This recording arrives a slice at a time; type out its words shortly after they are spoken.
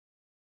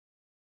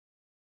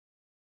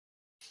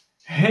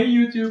Hey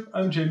YouTube,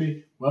 I'm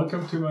Jimmy.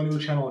 Welcome to my new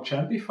channel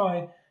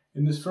Champify.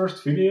 In this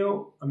first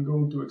video, I'm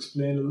going to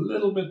explain a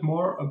little bit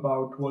more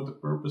about what the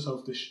purpose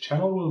of this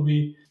channel will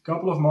be. A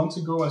couple of months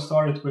ago, I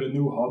started with a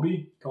new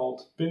hobby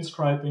called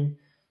pinstriping.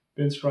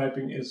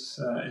 Pinstriping is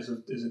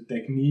a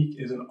technique,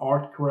 is an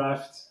art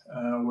craft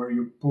where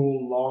you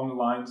pull long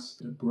lines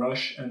with a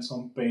brush and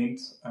some paint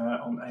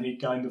on any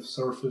kind of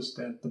surface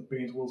that the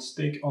paint will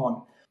stick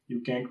on. You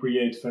can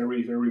create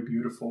very, very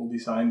beautiful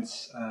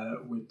designs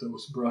with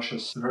those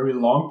brushes. It's a very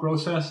long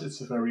process.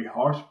 It's a very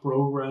hard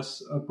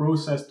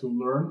process to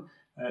learn.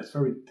 It's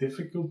very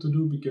difficult to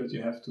do because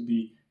you have to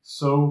be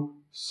so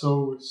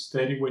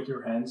steady with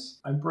your hands.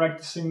 I'm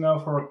practicing now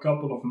for a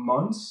couple of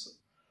months.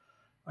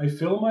 I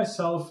film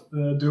myself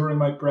during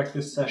my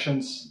practice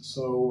sessions,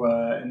 so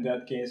in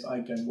that case I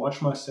can watch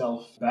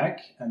myself back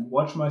and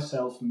watch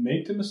myself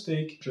make the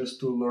mistake just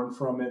to learn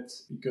from it,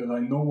 because I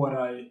know what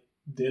I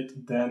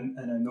did then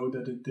and I know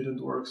that it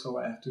didn't work, so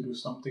I have to do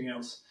something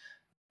else.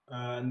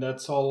 And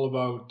that's all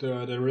about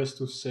there is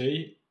to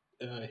say.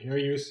 Here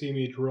you see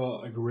me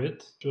draw a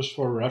grid just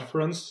for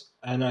reference,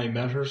 and I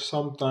measure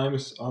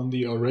sometimes on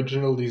the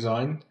original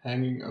design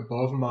hanging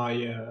above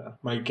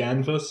my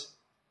canvas.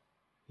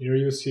 Here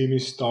you see me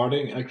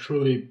starting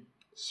actually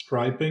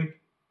striping.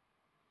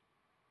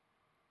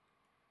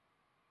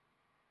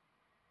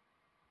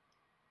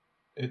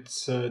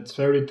 It's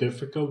very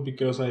difficult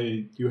because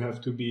you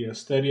have to be as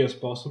steady as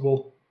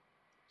possible.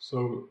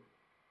 So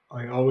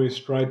I always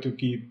try to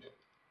keep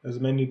as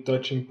many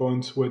touching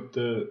points with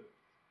the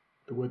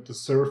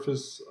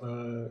surface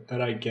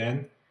that I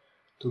can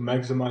to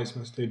maximize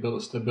my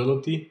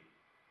stability.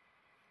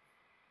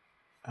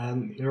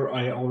 And here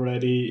I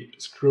already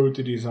screwed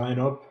the design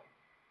up,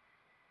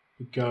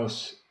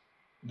 because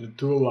the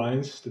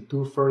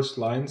two first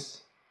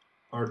lines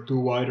are too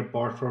wide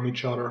apart from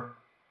each other.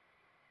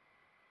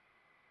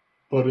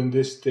 But in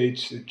this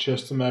stage, it's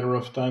just a matter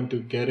of time to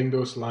getting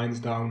those lines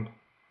down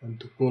and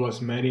to pull as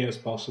many as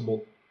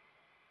possible,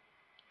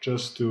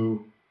 just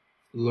to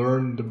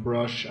learn the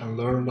brush and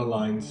learn the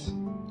lines.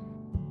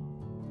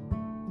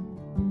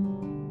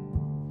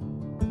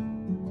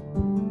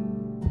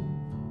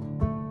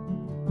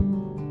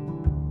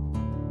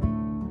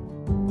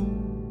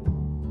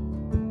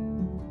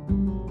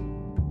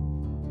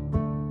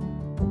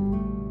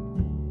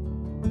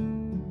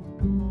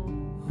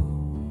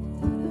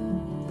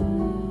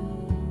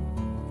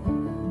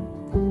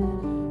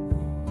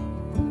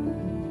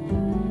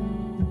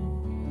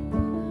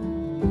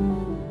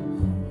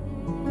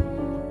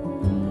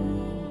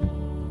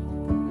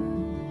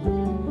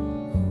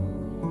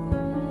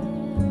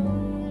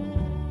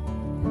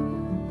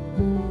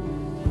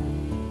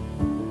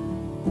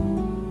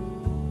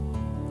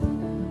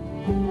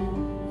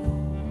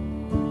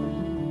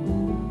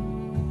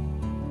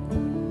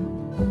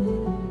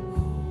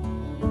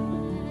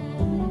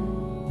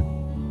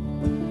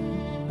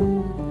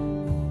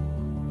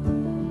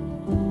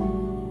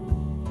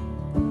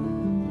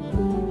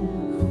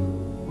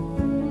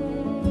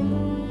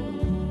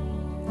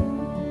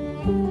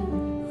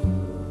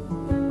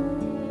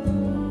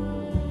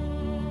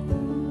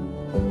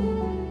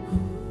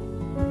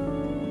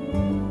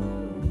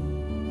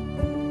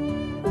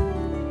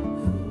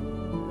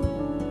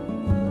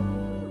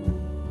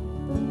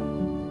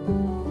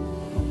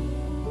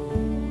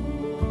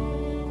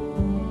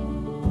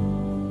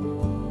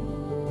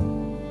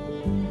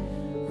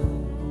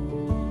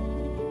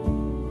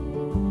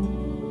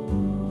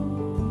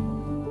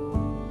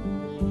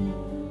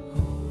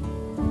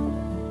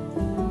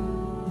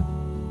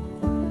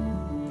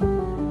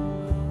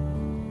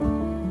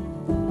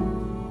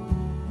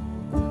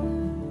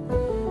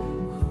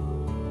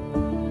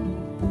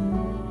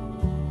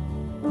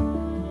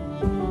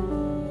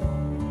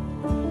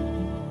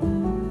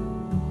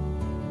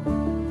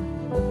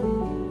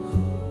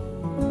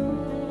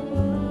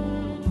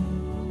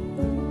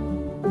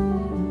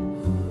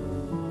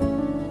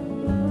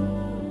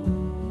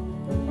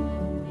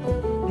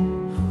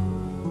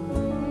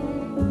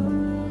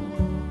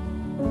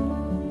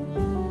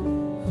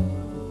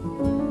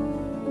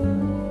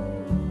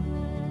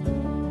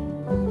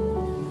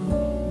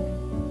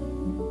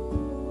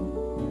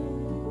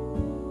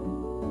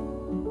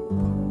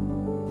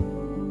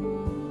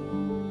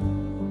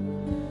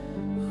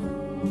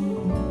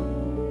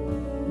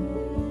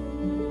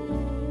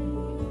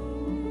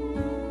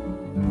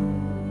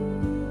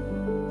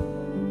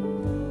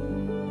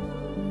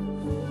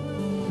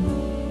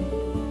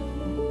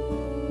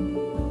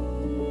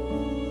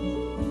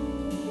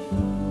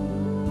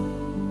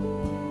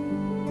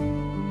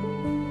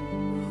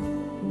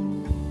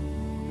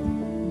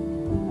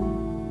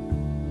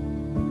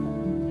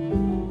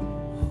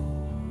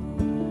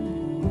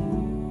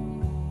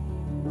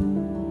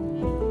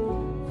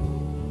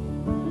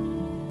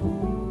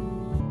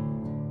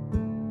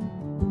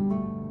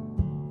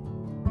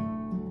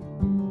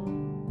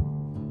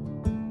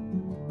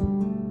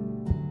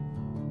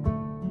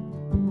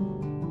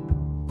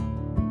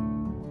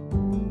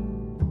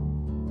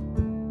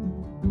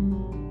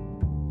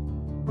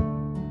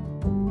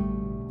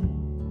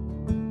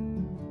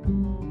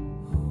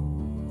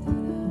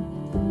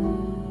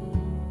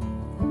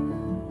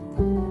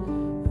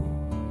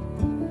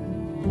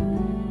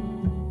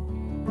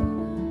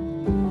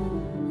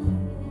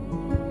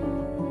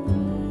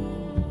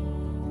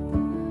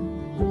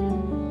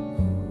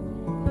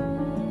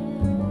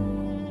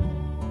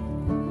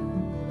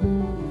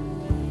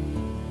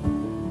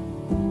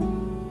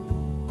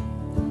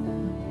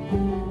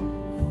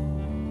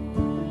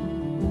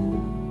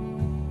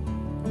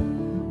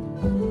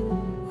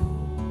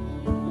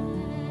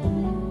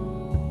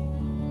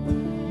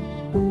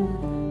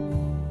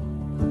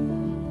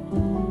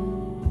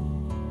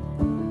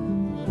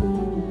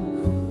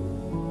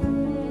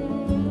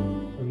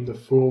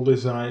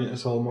 design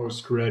is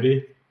almost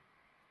ready.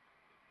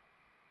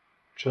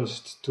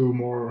 Just two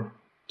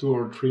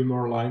or three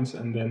more lines,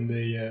 and then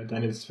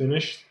then it's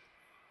finished.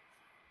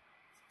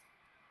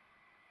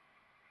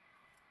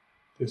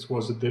 This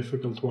was a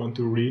difficult one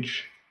to reach,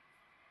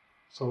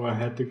 so I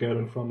had to get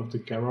in front of the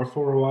camera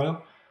for a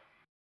while.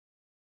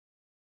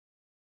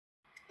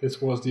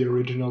 This was the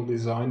original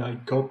design I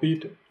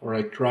copied, or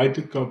I tried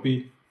to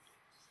copy.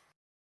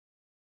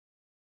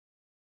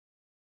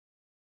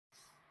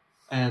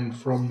 And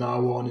from now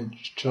on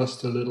it's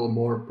just a little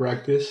more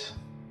practice.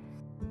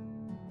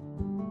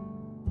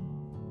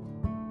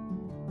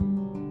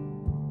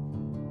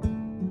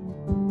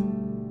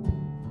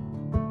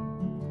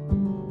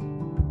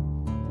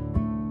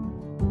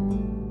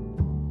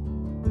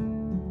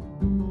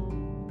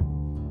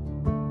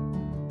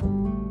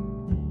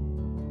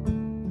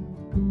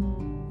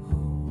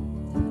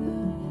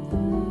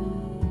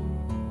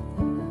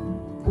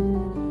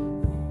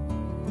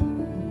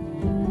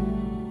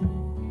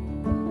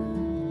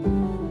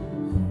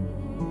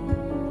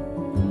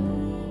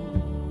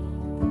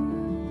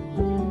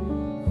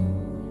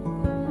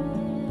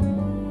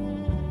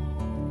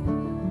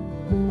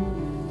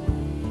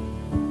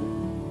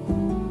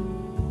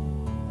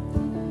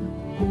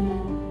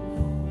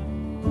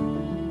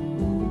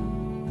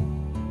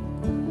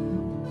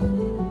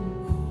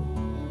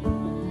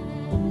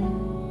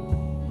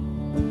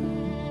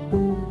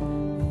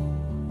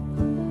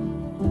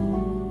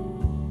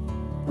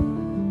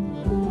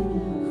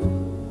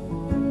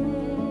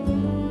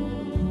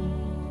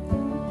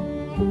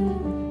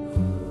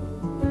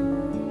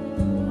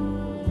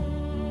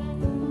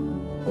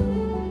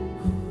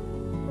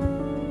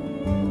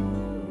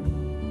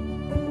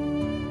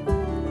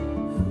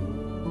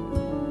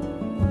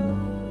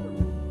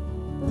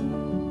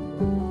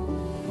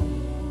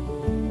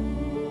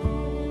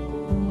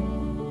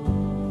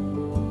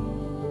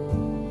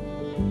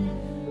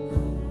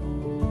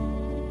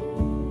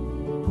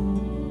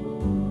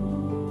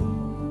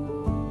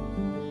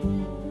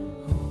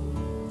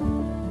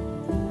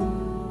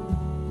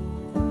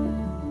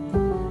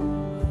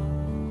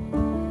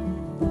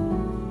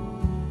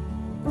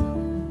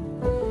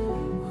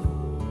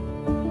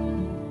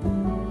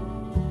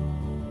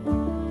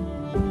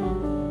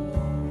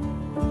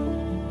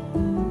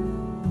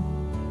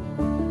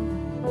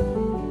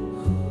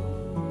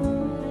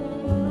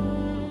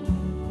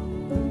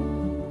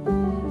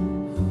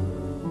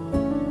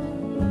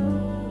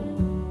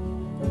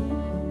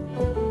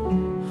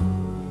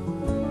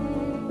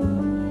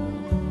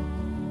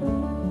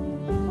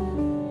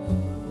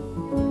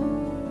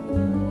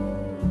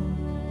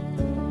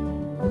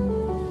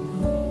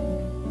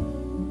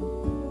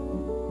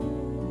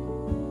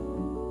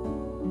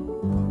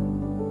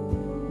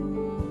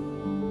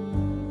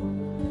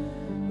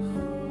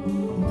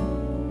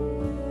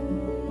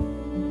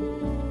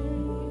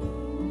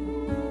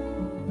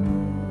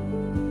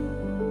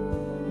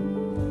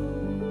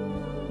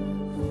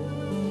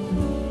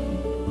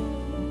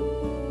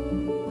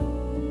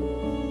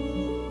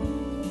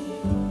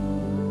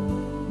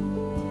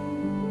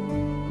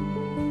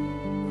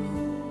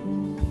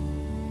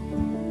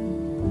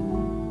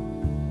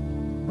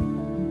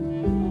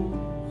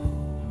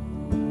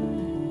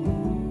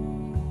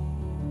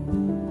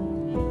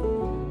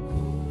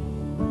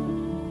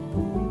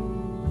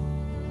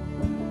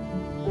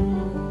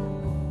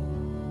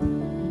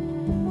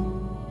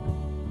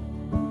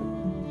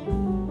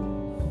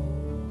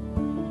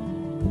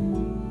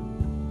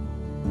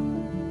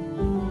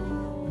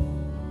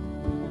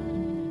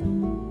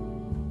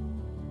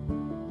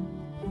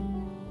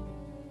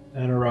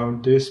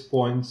 Around this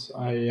point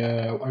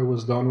I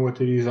was done with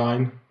the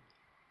design,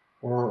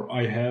 or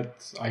I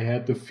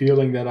had the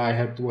feeling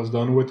that was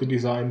done with the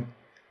design,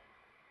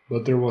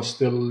 but there was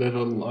still a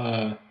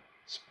little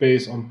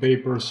space on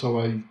paper, so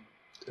I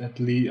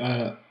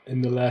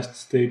in the last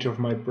stage of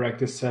my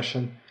practice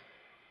session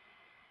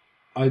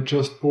I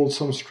just pulled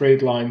some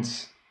straight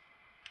lines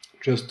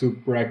just to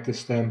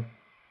practice them.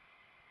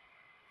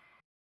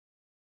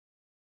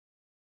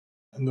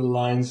 And the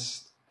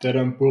lines that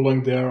I'm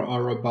pulling there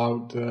are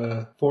about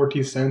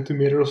 40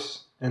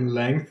 centimeters in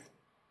length.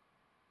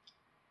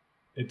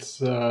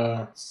 It's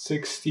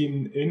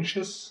 16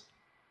 inches.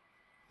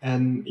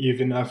 And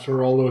even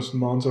after all those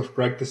months of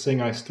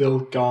practicing, I still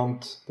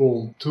can't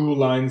pull two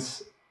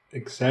lines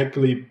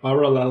exactly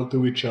parallel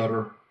to each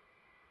other.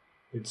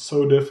 It's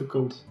so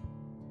difficult.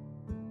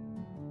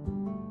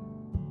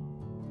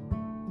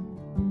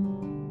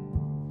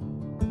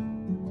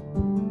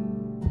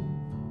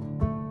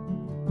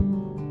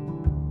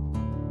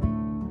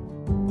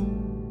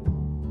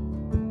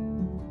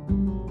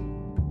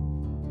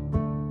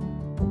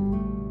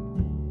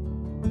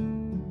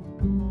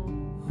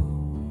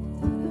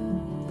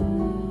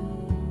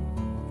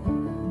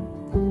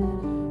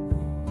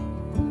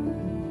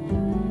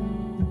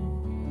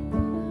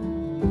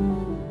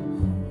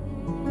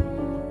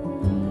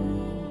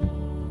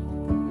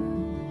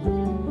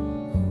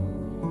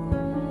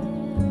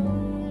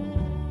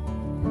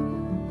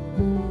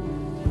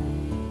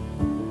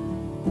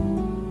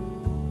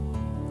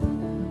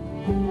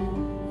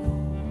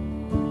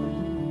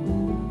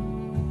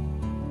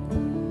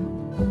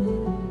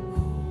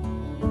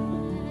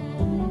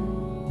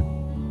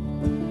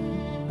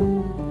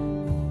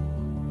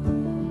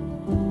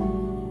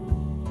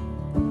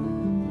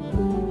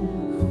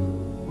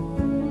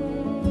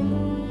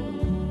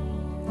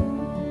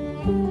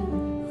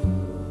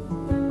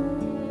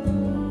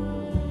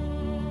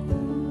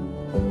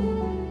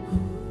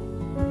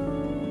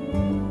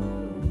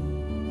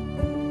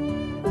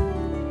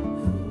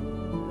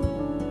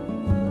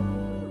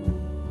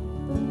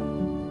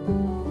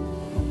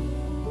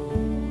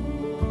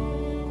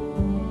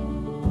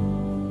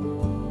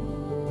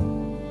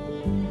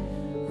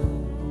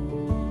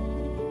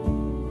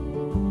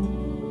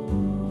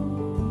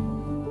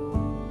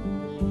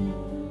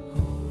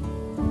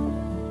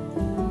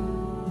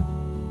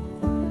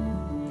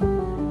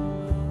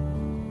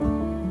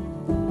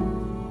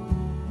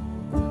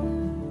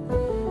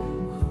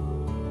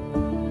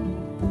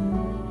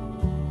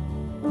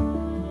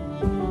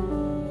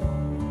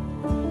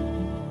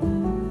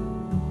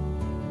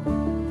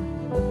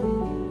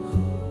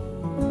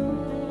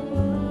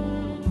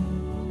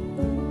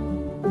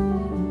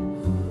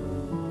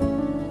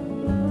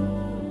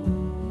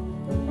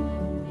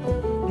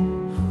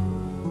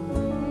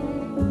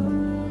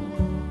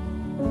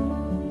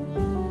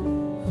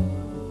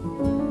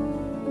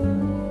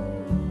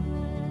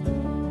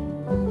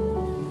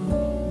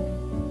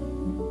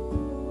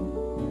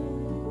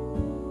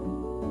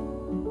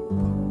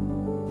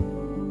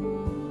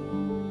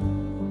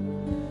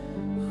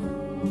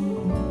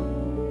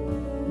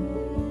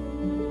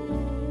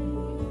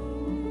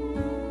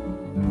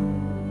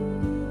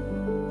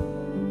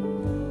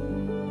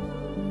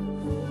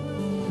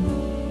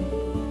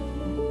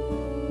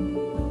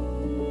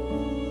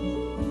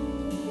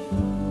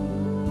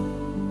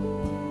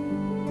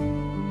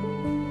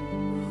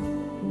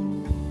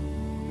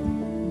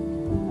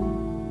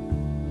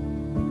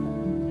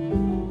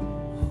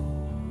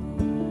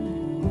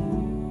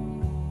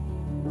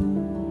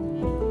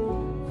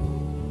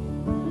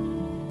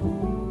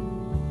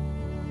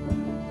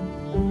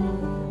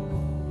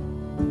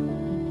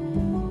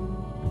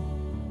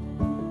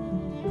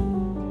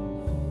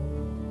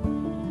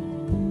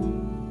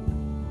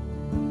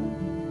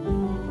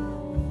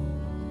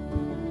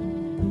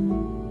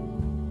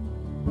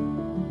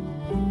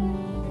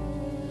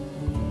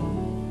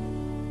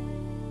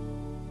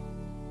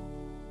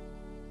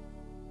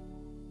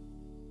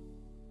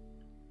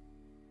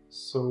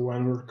 So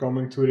when we're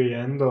coming to the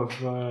end of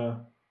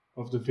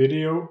the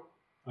video,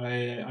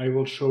 I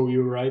will show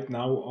you right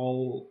now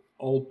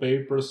all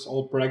papers,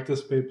 all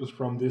practice papers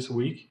from this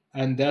week.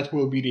 And that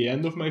will be the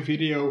end of my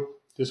video.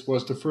 This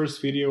was the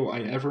first video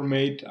I ever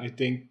made. I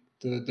think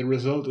the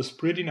result is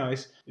pretty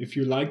nice. If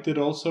you liked it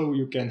also,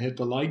 you can hit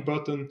the like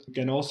button. You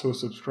can also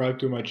subscribe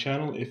to my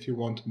channel if you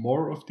want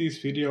more of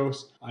these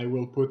videos. I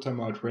will put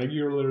them out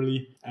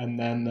regularly. And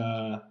then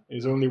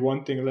there's only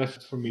one thing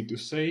left for me to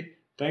say.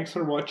 Thanks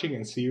for watching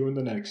and see you in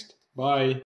the next. Bye!